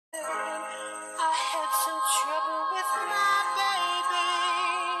trouble with my baby,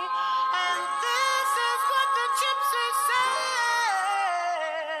 and this is what the gypsy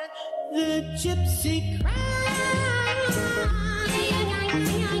said. The gypsy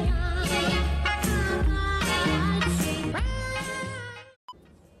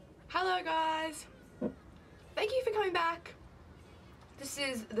Hello guys, thank you for coming back. This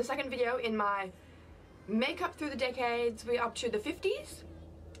is the second video in my makeup through the decades. We're up to the 50s.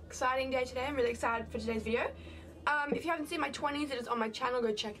 Exciting day today. I'm really excited for today's video. If you haven't seen my 20s, it is on my channel.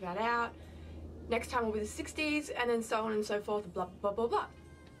 Go check that out. Next time will be the 60s, and then so on and so forth, blah blah blah blah.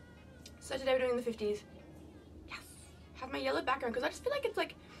 So today we're doing the 50s. Yes, have my yellow background because I just feel like it's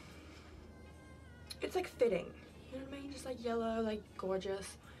like fitting. You know what I mean? Just like yellow, like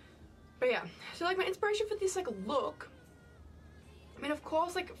gorgeous. But yeah, so like my inspiration for this like look, I mean, of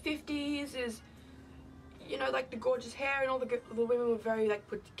course, like 50s is, you know, like the gorgeous hair, and all the women were very like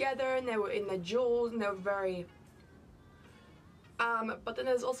put together, and they were in their jewels, and they were very but then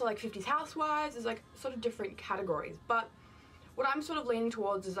there's also like 50s housewives. There's like sort of different categories, but what I'm sort of leaning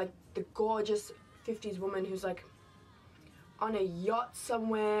towards is like the gorgeous 50s woman who's like on a yacht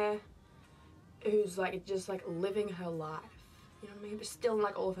somewhere, who's like just like living her life. You know what I mean? But still in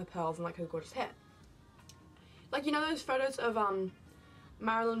like all of her pearls and like her gorgeous hair. Like, you know those photos of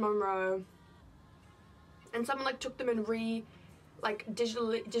Marilyn Monroe, and someone like took them and digitally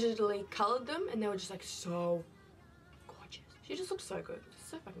colored them, and they were just like so gorgeous. She just looked so good.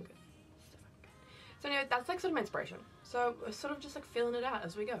 So fucking good. So fucking good. So anyway, that's like sort of my inspiration. So we're sort of just like feeling it out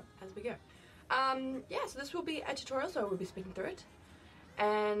as we go. Yeah, so this will be a tutorial, so we'll be speaking through it.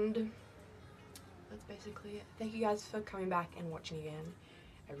 And that's basically it. Thank you guys for coming back and watching again.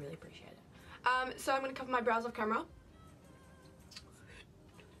 I really appreciate it. So I'm going to cover my brows off camera.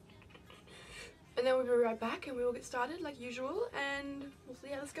 And then we'll be right back and we will get started like usual, and we'll see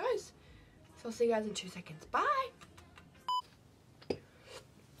how this goes. So I'll see you guys in 2 seconds. Bye!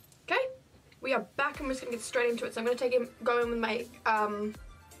 Okay, we are back and we're just going to get straight into it. So I'm going to go in with my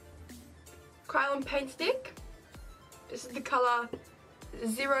Kryolan paint stick. This is the colour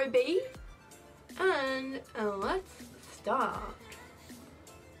 0B. And let's start.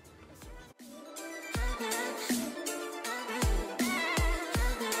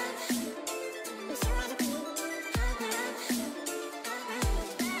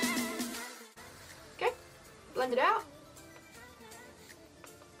 Okay, blend it out.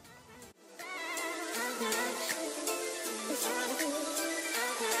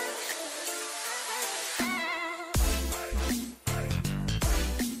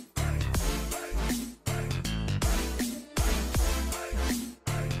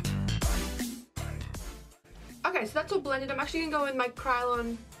 Okay, so that's all blended. I'm actually going to go with my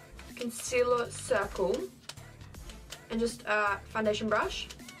Kryolan concealer circle and just foundation brush,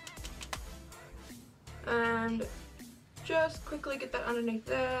 and just quickly get that underneath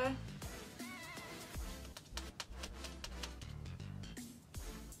there.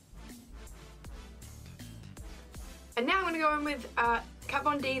 And now I'm going to go in with Kat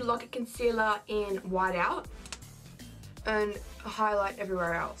Von D Lock-It Concealer in Whiteout and highlight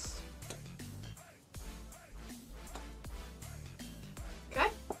everywhere else.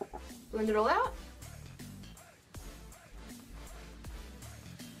 Blend it all out.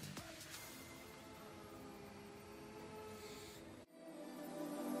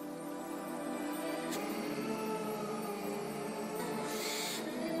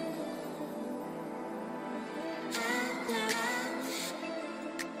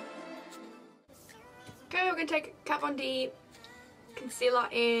 Okay, we're going to take Kat Von D concealer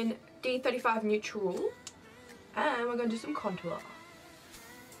in D35 Neutral, and we're going to do some contour.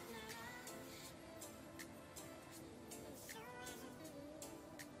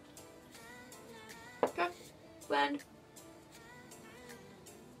 Blend.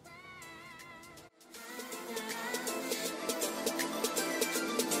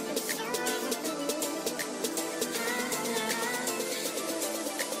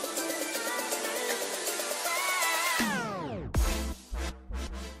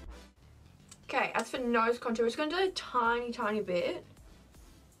 Okay, as for nose contour, we're just going to do a tiny bit,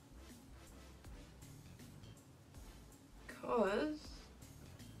 because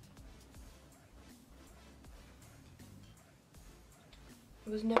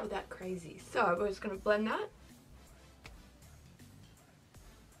it was never that crazy. So we're just going to blend that.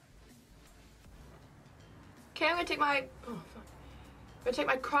 Okay, I'm going to take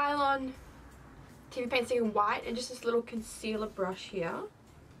my Kryolan TV Paint stick in white and just this little concealer brush here.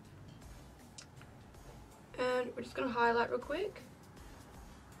 And we're just going to highlight real quick.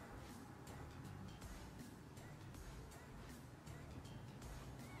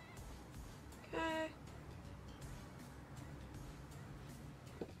 Okay.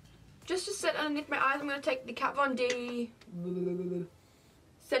 just to set underneath my eyes, I'm going to take the Kat Von D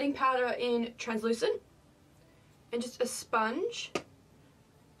setting powder in translucent and just a sponge.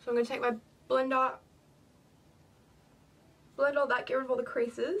 So I'm going to take my blender, blend all that, get rid of all the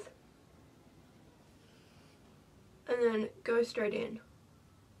creases, and then go straight in.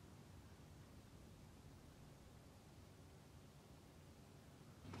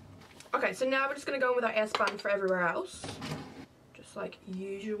 Okay, so now we're just going to go in with our air spun for everywhere else, just like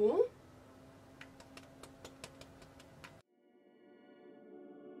usual.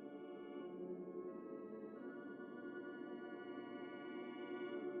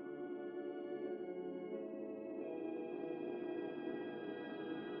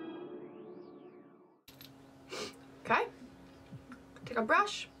 Okay, take a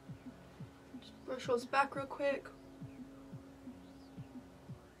brush, just brush all this back real quick.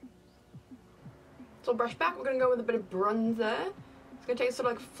 So brush back, we're going to go with a bit of bronzer. It's going to take a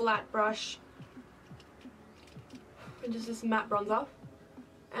sort of like flat brush and just this matte bronzer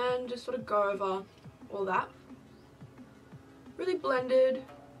and just sort of go over all that. Really blended,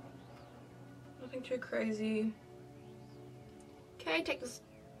 nothing too crazy. Okay, take this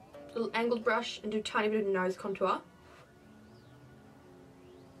little angled brush and do a tiny bit of nose contour.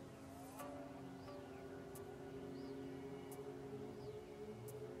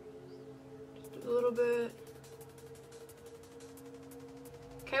 Just a little bit.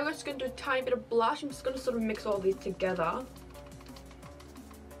 Okay, we're just going to do a tiny bit of blush. I'm just going to sort of mix all these together.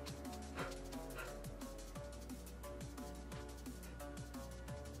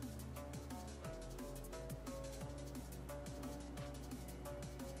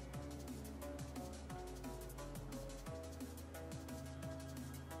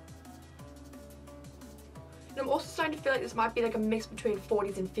 And I'm also starting to feel like this might be like a mix between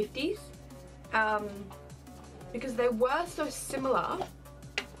 40s and 50s. Because they were so similar.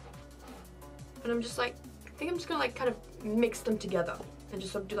 And I'm just like, I think I'm just gonna like kind of mix them together and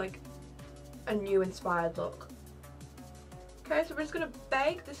just sort of do like a new inspired look. Okay, so we're just gonna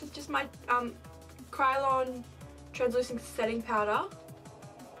bake. This is just my Kryolan translucent setting powder.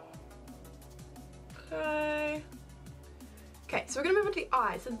 Okay. Okay, so we're gonna move on to the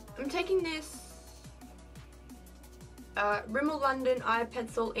eyes. So I'm taking this Rimmel London eye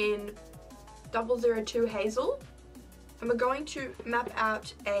pencil in 002 Hazel, and we're going to map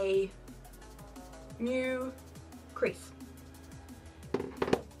out a new crease. So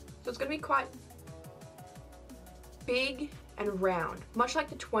it's going to be quite big and round, much like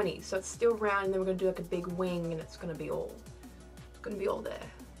the 20s. So it's still round, and then we're going to do like a big wing, and it's going to be all there.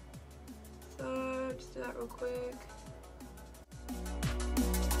 So just do that real quick.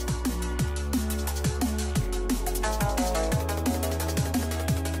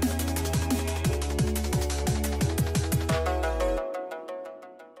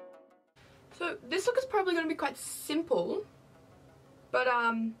 So this look is probably going to be quite simple, but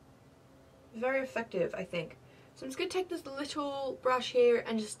very effective, I think. So I'm just going to take this little brush here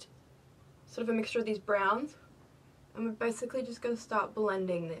and just sort of a mixture of these browns, and we're basically just going to start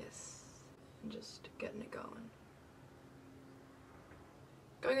blending this and just getting it going.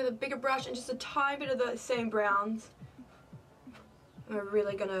 Going with a bigger brush and just a tiny bit of the same browns, and we're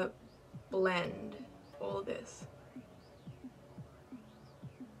really going to blend all of this.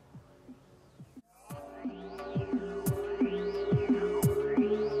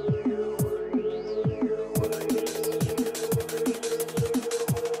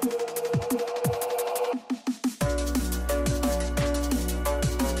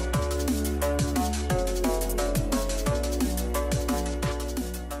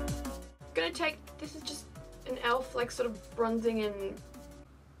 This is just an elf, like sort of bronzing in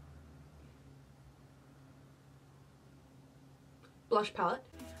blush palette.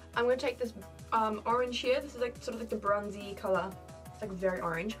 I'm going to take this orange here. This is like sort of like the bronzy colour. It's like very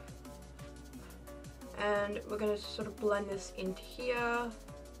orange. And we're going to sort of blend this into here,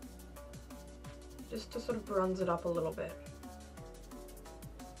 just to sort of bronze it up a little bit.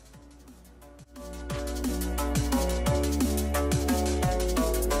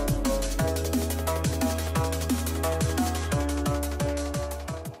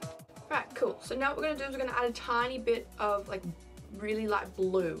 So now what we're going to do is we're going to add a tiny bit of like really light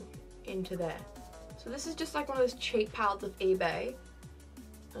blue into there. So this is just like one of those cheap palettes of eBay.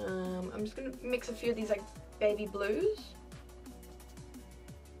 I'm just going to mix a few of these like baby blues.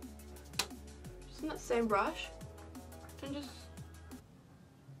 Just in that same brush. And just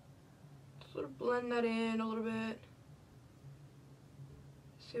sort of blend that in a little bit.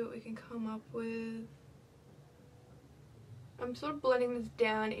 See what we can come up with. I'm sort of blending this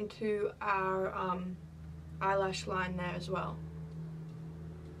down into our eyelash line there as well.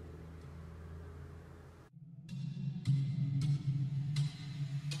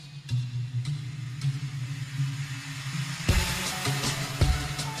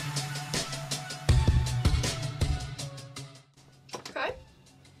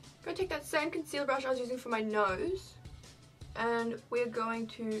 same concealer brush I was using for my nose, and we're going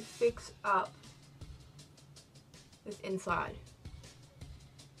to fix up this inside.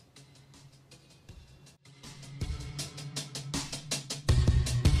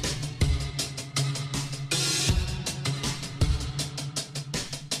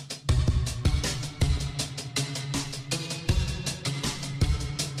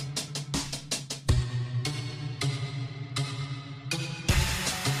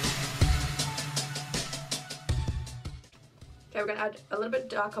 Okay, we're gonna add a little bit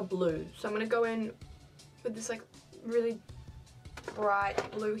darker blue. So I'm gonna go in with this like really bright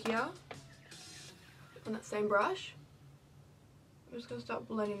blue here on that same brush. I'm just gonna start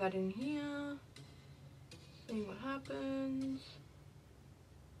blending that in here, seeing what happens.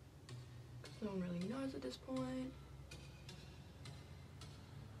 Because no one really knows at this point.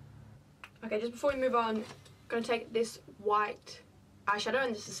 Okay, just before we move on, I'm gonna take this white eyeshadow,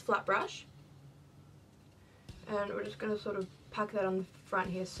 and this is flat brush. And we're just gonna sort of pack that on the front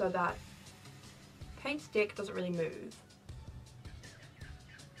here so that paint stick doesn't really move.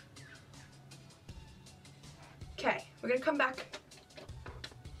 Okay, we're gonna come back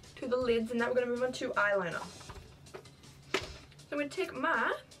to the lids, and now we're gonna move on to eyeliner. So I'm gonna take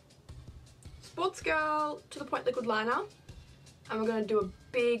my Sportsgirl To The Point liquid liner, and we're gonna do a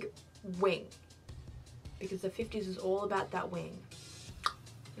big wing because the 50s is all about that wing.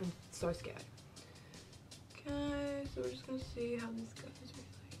 I'm so scared. Okay, so we're just gonna see how this goes really.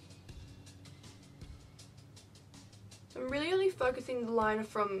 So I'm really only focusing the liner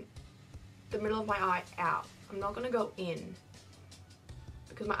from the middle of my eye out. I'm not gonna go in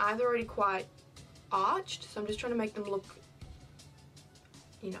because my eyes are already quite arched, so I'm just trying to make them look,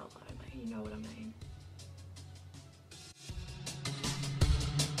 you know what I mean, you know what I mean.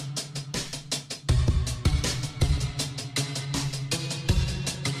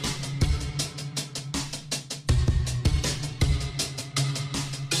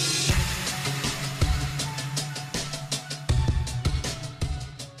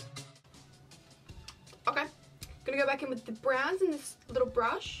 Gonna go back in with the browns in this little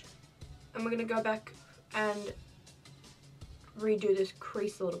brush, and we're gonna go back and redo this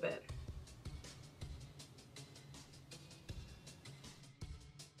crease a little bit.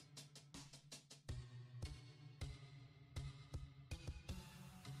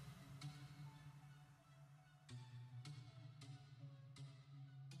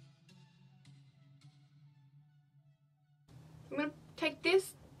 I'm gonna take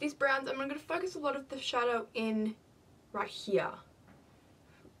these browns, and I'm gonna focus a lot of the shadow in right here.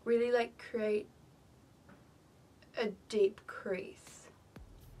 Really like create a deep crease.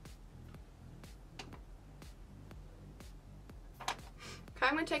 Okay,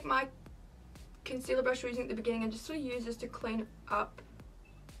 I'm gonna take my concealer brush we're using at the beginning and just sort of use this to clean up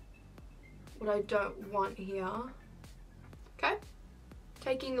what I don't want here. Okay,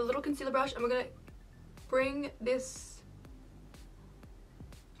 taking a little concealer brush, and we're gonna bring this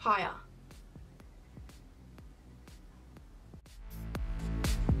higher.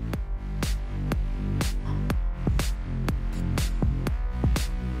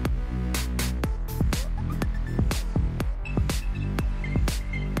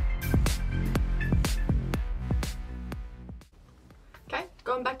 Okay,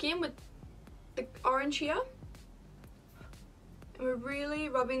 going back in with the orange here, and we're really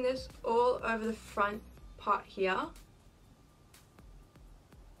rubbing this all over the front part here.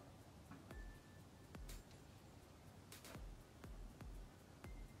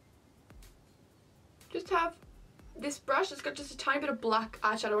 Just have this brush, it's got just a tiny bit of black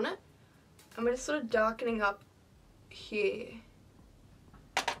eyeshadow on it. I'm just sort of darkening up here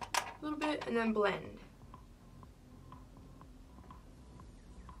a little bit, and then blend.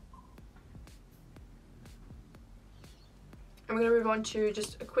 And we're going to move on to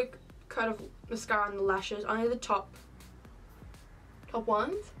just a quick coat of mascara on the lashes, only the top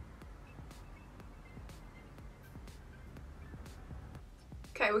ones.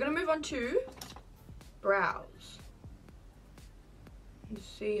 Okay, we're going to move on to brows and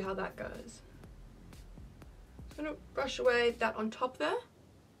see how that goes. I'm going to brush away that on top there.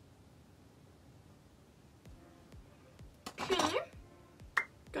 Okay,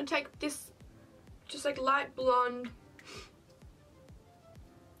 going to take this just like light blonde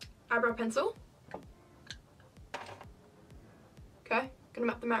eyebrow pencil. Okay, gonna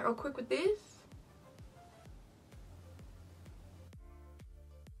map them out real quick with this.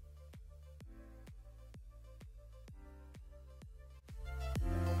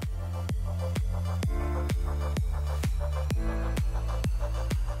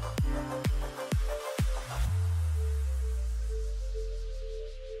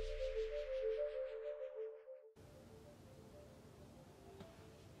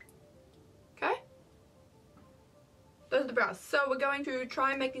 the brows. So we're going to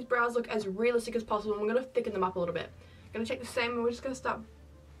try and make these brows look as realistic as possible, and we're going to thicken them up a little bit. I'm going to take the same and we're just going to start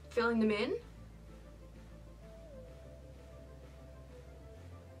filling them in.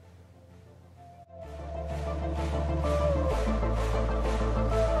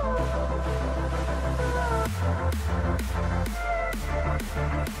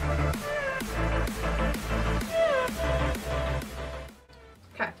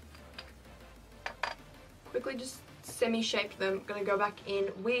 Okay. Quickly just semi-shaped them. I'm going to go back in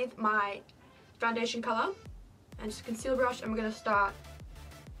with my foundation colour and just a concealer brush, and we're going to start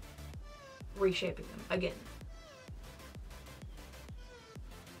reshaping them again.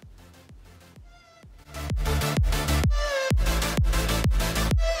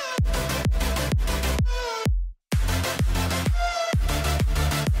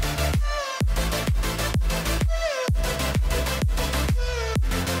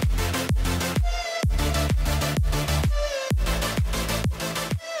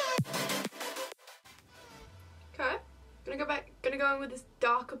 Gonna go in with this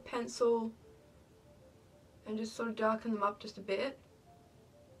darker pencil and just sort of darken them up just a bit.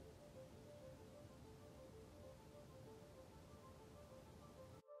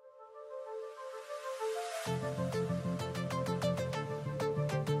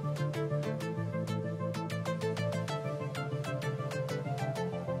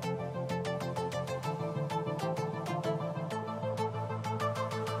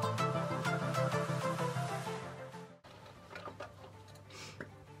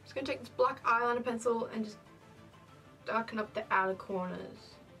 I'm going to take this black eyeliner pencil and just darken up the outer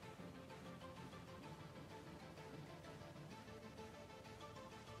corners.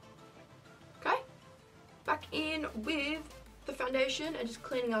 Okay, back in with the foundation and just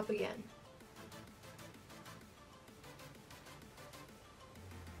cleaning up again.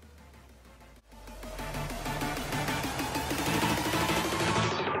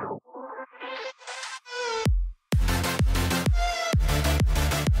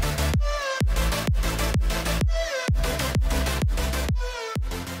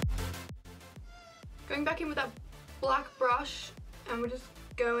 Going back in with that black brush, and we're just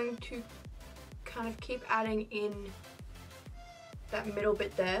going to kind of keep adding in that middle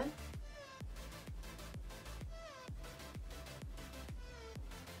bit there.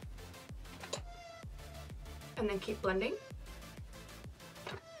 And then keep blending.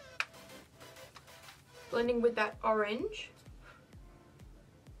 Blending with that orange.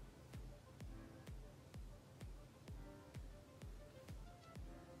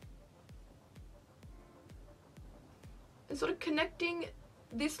 And sort of connecting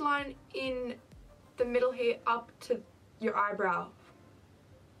this line in the middle here up to your eyebrow.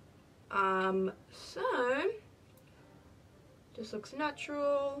 So just looks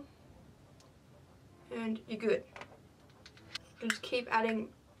natural and you're good. And just keep adding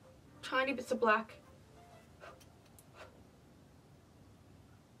tiny bits of black.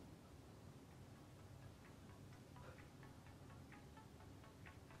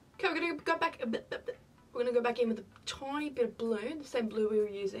 Okay, we're gonna go back a bit. We're going to go back in with a tiny bit of blue, the same blue we were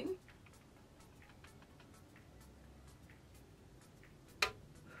using.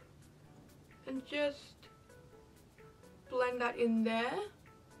 And just blend that in there.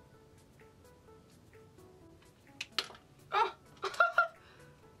 Oh!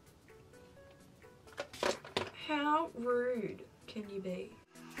 How rude can you be?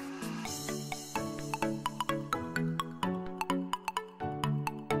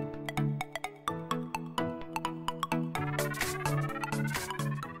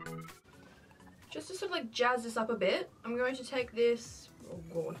 Just to sort of like jazz this up a bit, I'm going to take this, oh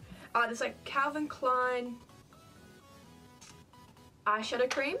god, this like Calvin Klein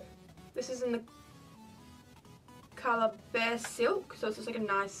eyeshadow cream. This is in the colour Bare Silk, so it's just like a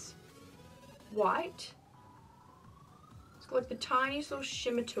nice white. It's got like the tiniest little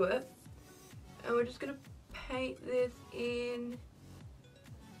shimmer to it, and we're just going to paint this in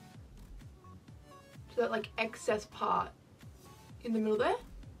to that like excess part in the middle there.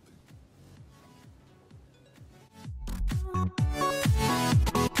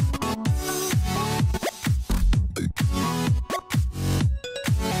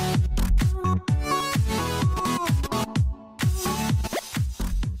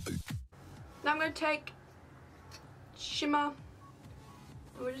 Now I'm going to take shimmer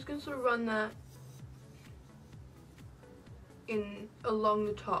and we're just going to sort of run that in along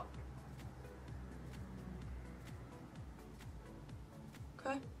the top.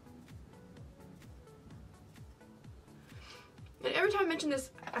 Okay. And every time I mention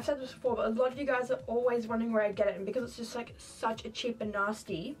this, I've said this before, but a lot of you guys are always wondering where I get it, and because it's just like such a cheap and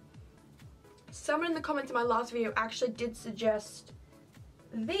nasty someone in the comments in my last video actually did suggest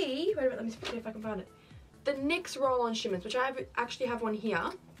wait a minute, let me see if I can find it. The NYX roll-on shimmers, which I actually have one here.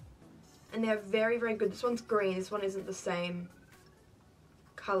 And they're very, very good. This one's green, this one isn't the same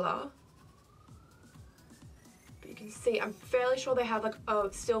colour. But you can see, I'm fairly sure they have like a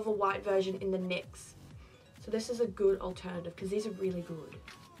silver white version in the NYX. So this is a good alternative because these are really good.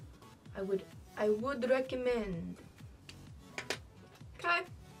 I would recommend. Okay.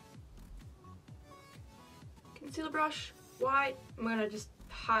 Concealer brush, white. I'm gonna just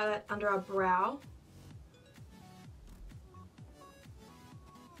highlight under our brow.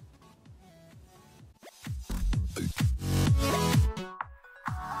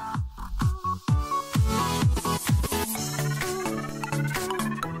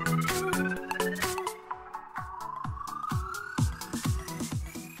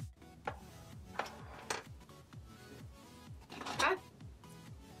 Okay.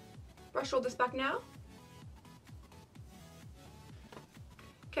 Brush all this back now.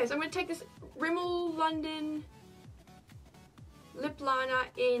 Okay, so I'm going to take this Rimmel London lip liner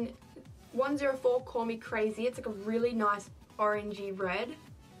in 104 Call Me Crazy. It's like a really nice orangey red.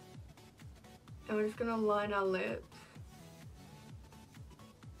 And we're just going to line our lips.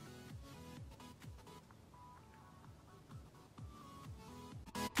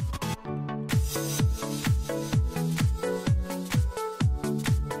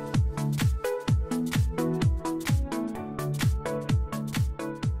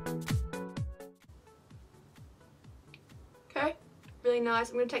 Really nice.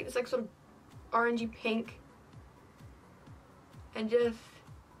 I'm going to take this like sort of orangey pink and just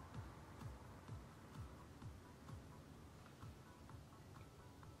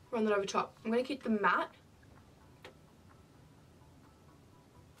run that over top. I'm going to keep the matte.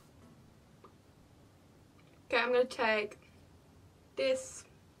 Okay, I'm going to take this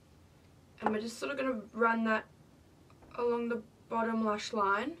and we're just sort of going to run that along the bottom lash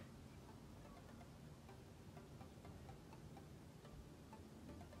line.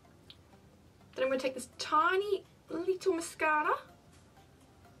 Then I'm going to take this tiny little mascara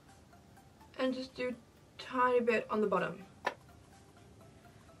and just do a tiny bit on the bottom. I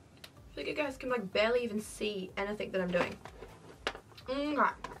feel like you guys can like barely even see anything that I'm doing.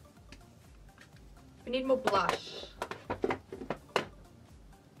 Okay. We need more blush.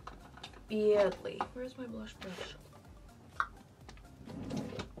 Beardly. Where's my blush brush?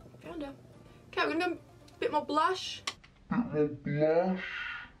 Found her. Okay, we're going to go a bit more blush.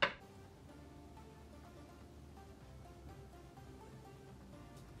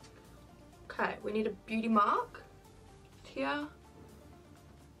 Okay, we need a beauty mark here.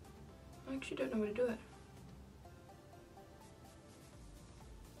 I actually don't know how to do it.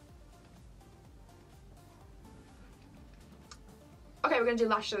 Okay, we're going to do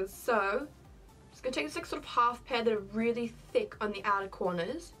lashes. So, I'm just going to take this like sort of half pair that are really thick on the outer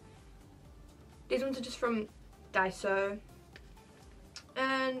corners. These ones are just from Daiso.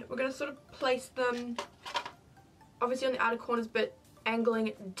 And we're going to sort of place them obviously on the outer corners but angling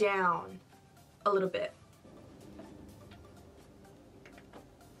it down a little bit.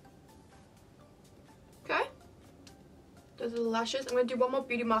 Okay, those are the lashes. I'm going to do one more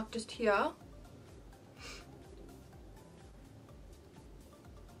beauty mark just here.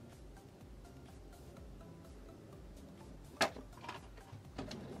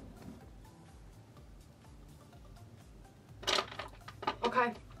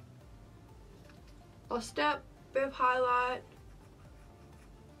 Okay, last step, bit of highlight.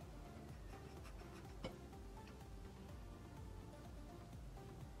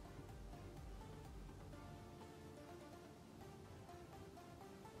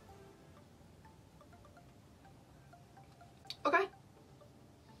 Okay,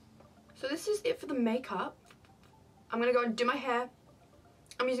 so this is it for the makeup. I'm gonna go and do my hair.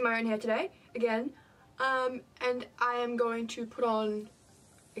 I'm using my own hair today, again. And I am going to put on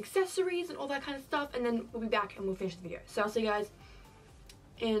accessories and all that kind of stuff, and then we'll be back and we'll finish the video. So I'll see you guys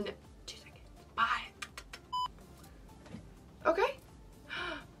in 2 seconds. Bye. Okay,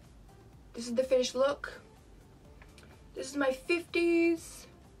 this is the finished look. This is my 50s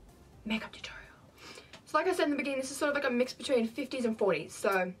makeup tutorial. So like I said in the beginning, this is sort of like a mix between 50s and 40s.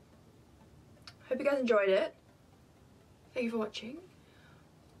 So, hope you guys enjoyed it. Thank you for watching.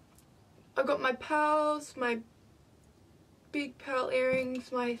 I've got my pearls, my big pearl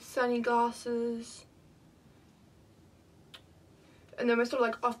earrings, my sunny glasses. And then my sort of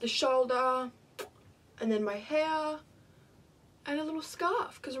like off the shoulder. And then my hair. And a little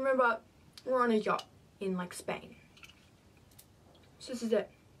scarf. Because remember, we're on a yacht in like Spain. So this is it.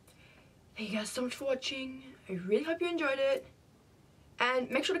 Thank you guys so much for watching. I really hope you enjoyed it. And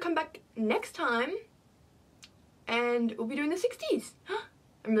make sure to come back next time, and we'll be doing the 60s.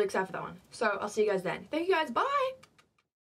 I'm really excited for that one. So I'll see you guys then. Thank you guys. Bye.